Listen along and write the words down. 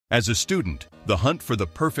As a student, the hunt for the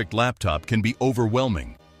perfect laptop can be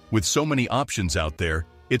overwhelming. With so many options out there,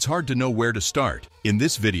 it's hard to know where to start. In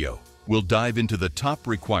this video, we'll dive into the top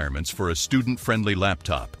requirements for a student-friendly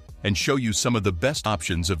laptop and show you some of the best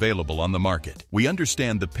options available on the market. We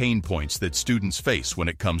understand the pain points that students face when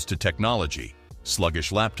it comes to technology: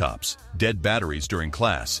 sluggish laptops, dead batteries during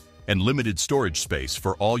class, and limited storage space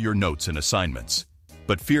for all your notes and assignments.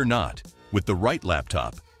 But fear not, with the right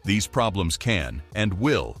laptop, these problems can and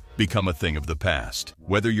will become a thing of the past.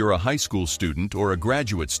 Whether you're a high school student or a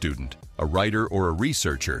graduate student, a writer or a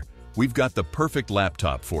researcher, we've got the perfect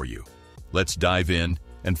laptop for you. Let's dive in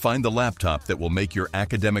and find the laptop that will make your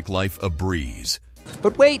academic life a breeze.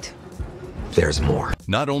 But wait, there's more.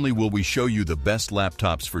 Not only will we show you the best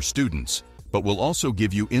laptops for students, but we'll also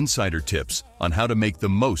give you insider tips on how to make the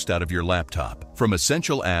most out of your laptop. From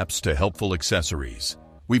essential apps to helpful accessories,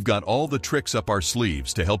 we've got all the tricks up our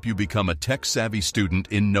sleeves to help you become a tech-savvy student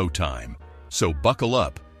in no time. So buckle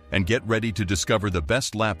up and get ready to discover the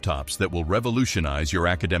best laptops that will revolutionize your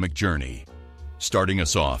academic journey. Starting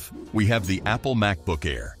us off, we have the Apple MacBook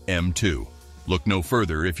Air M2. Look no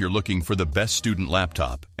further if you're looking for the best student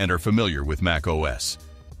laptop and are familiar with Mac OS.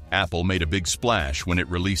 Apple made a big splash when it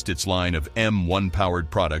released its line of M1-powered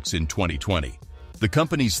products in 2020. The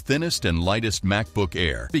company's thinnest and lightest MacBook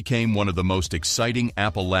Air became one of the most exciting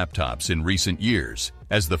Apple laptops in recent years,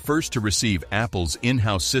 as the first to receive Apple's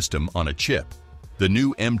in-house system on a chip. The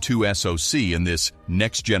new M2 SoC in this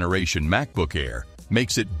next-generation MacBook Air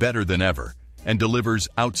makes it better than ever and delivers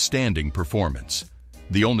outstanding performance.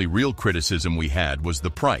 The only real criticism we had was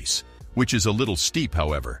the price, which is a little steep,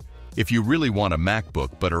 however. If you really want a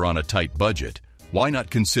MacBook but are on a tight budget, why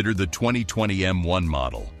not consider the 2020 M1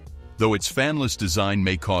 model? Though its fanless design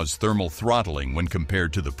may cause thermal throttling when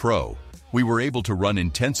compared to the Pro, we were able to run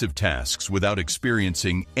intensive tasks without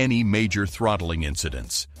experiencing any major throttling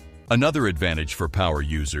incidents. Another advantage for power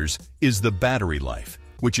users is the battery life,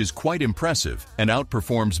 which is quite impressive and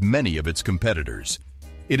outperforms many of its competitors.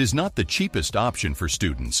 It is not the cheapest option for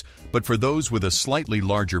students, but for those with a slightly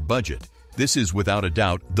larger budget, this is without a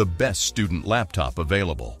doubt the best student laptop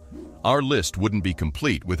available. Our list wouldn't be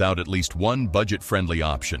complete without at least one budget-friendly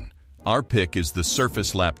option. Our pick is the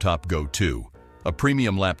Surface Laptop Go 2. A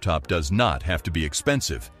premium laptop does not have to be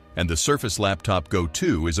expensive, and the Surface Laptop Go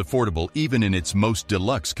 2 is affordable even in its most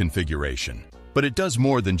deluxe configuration. But it does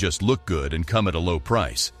more than just look good and come at a low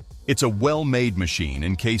price. It's a well-made machine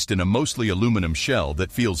encased in a mostly aluminum shell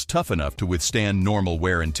that feels tough enough to withstand normal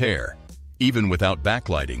wear and tear. Even without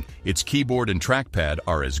backlighting, its keyboard and trackpad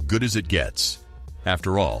are as good as it gets.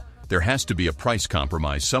 After all, there has to be a price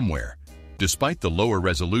compromise somewhere. Despite the lower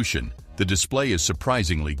resolution, the display is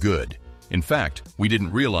surprisingly good. In fact, we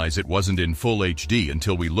didn't realize it wasn't in full HD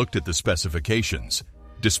until we looked at the specifications.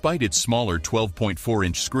 Despite its smaller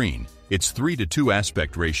 12.4-inch screen, its 3:2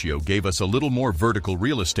 aspect ratio gave us a little more vertical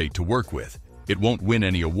real estate to work with. It won't win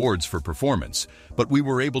any awards for performance, but we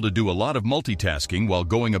were able to do a lot of multitasking while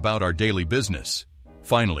going about our daily business.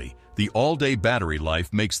 Finally, the all-day battery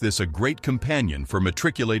life makes this a great companion for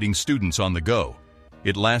matriculating students on the go.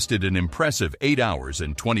 It lasted an impressive 8 hours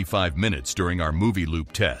and 25 minutes during our movie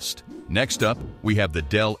loop test. Next up, we have the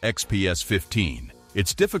Dell XPS 15.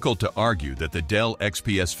 It's difficult to argue that the Dell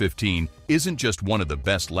XPS 15 isn't just one of the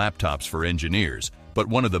best laptops for engineers, but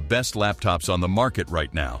one of the best laptops on the market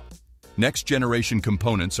right now. Next-generation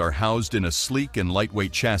components are housed in a sleek and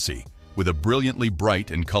lightweight chassis with a brilliantly bright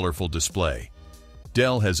and colorful display.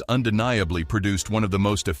 Dell has undeniably produced one of the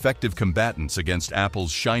most effective combatants against Apple's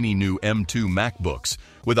shiny new M2 MacBooks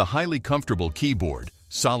with a highly comfortable keyboard,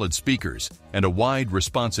 solid speakers, and a wide,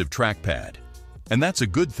 responsive trackpad. And that's a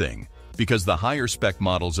good thing, because the higher-spec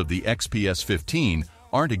models of the XPS 15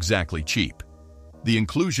 aren't exactly cheap. The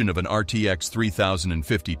inclusion of an RTX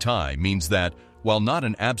 3050 Ti means that, while not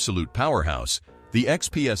an absolute powerhouse, the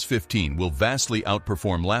XPS 15 will vastly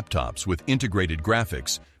outperform laptops with integrated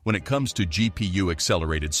graphics when it comes to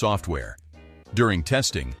GPU-accelerated software. During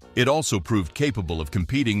testing, it also proved capable of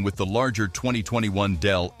competing with the larger 2021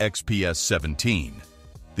 Dell XPS 17.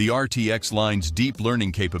 The RTX line's deep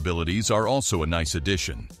learning capabilities are also a nice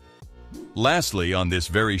addition. Lastly, on this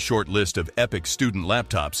very short list of epic student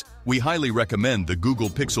laptops, we highly recommend the Google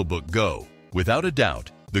Pixelbook Go. Without a doubt,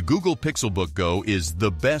 the Google Pixelbook Go is the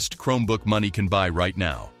best Chromebook money can buy right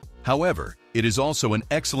now. However, it is also an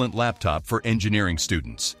excellent laptop for engineering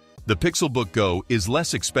students. The Pixelbook Go is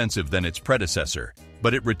less expensive than its predecessor,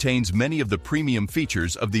 but it retains many of the premium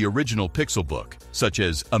features of the original Pixelbook, such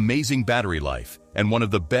as amazing battery life and one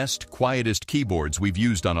of the best, quietest keyboards we've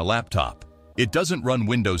used on a laptop. It doesn't run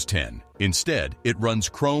Windows 10. Instead, it runs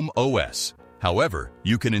Chrome OS. However,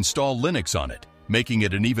 you can install Linux on it, making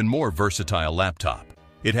it an even more versatile laptop.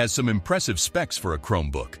 It has some impressive specs for a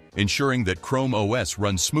Chromebook, ensuring that Chrome OS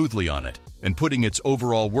runs smoothly on it, and putting its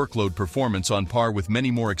overall workload performance on par with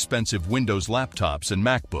many more expensive Windows laptops and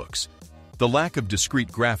MacBooks. The lack of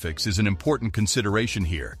discrete graphics is an important consideration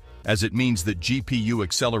here, as it means that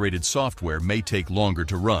GPU-accelerated software may take longer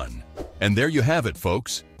to run. And there you have it,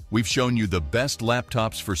 folks. We've shown you the best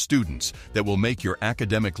laptops for students that will make your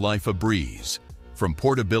academic life a breeze. From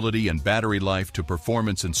portability and battery life to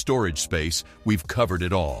performance and storage space, we've covered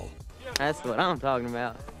it all. That's what I'm talking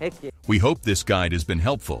about. Heck yeah. We hope this guide has been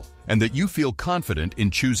helpful and that you feel confident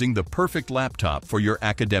in choosing the perfect laptop for your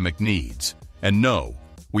academic needs. And no,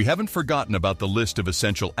 we haven't forgotten about the list of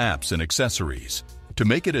essential apps and accessories. To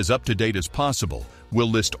make it as up-to-date as possible,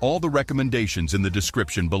 we'll list all the recommendations in the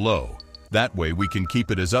description below. That way we can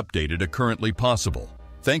keep it as updated as currently possible.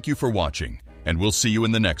 Thank you for watching, and we'll see you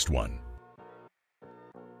in the next one.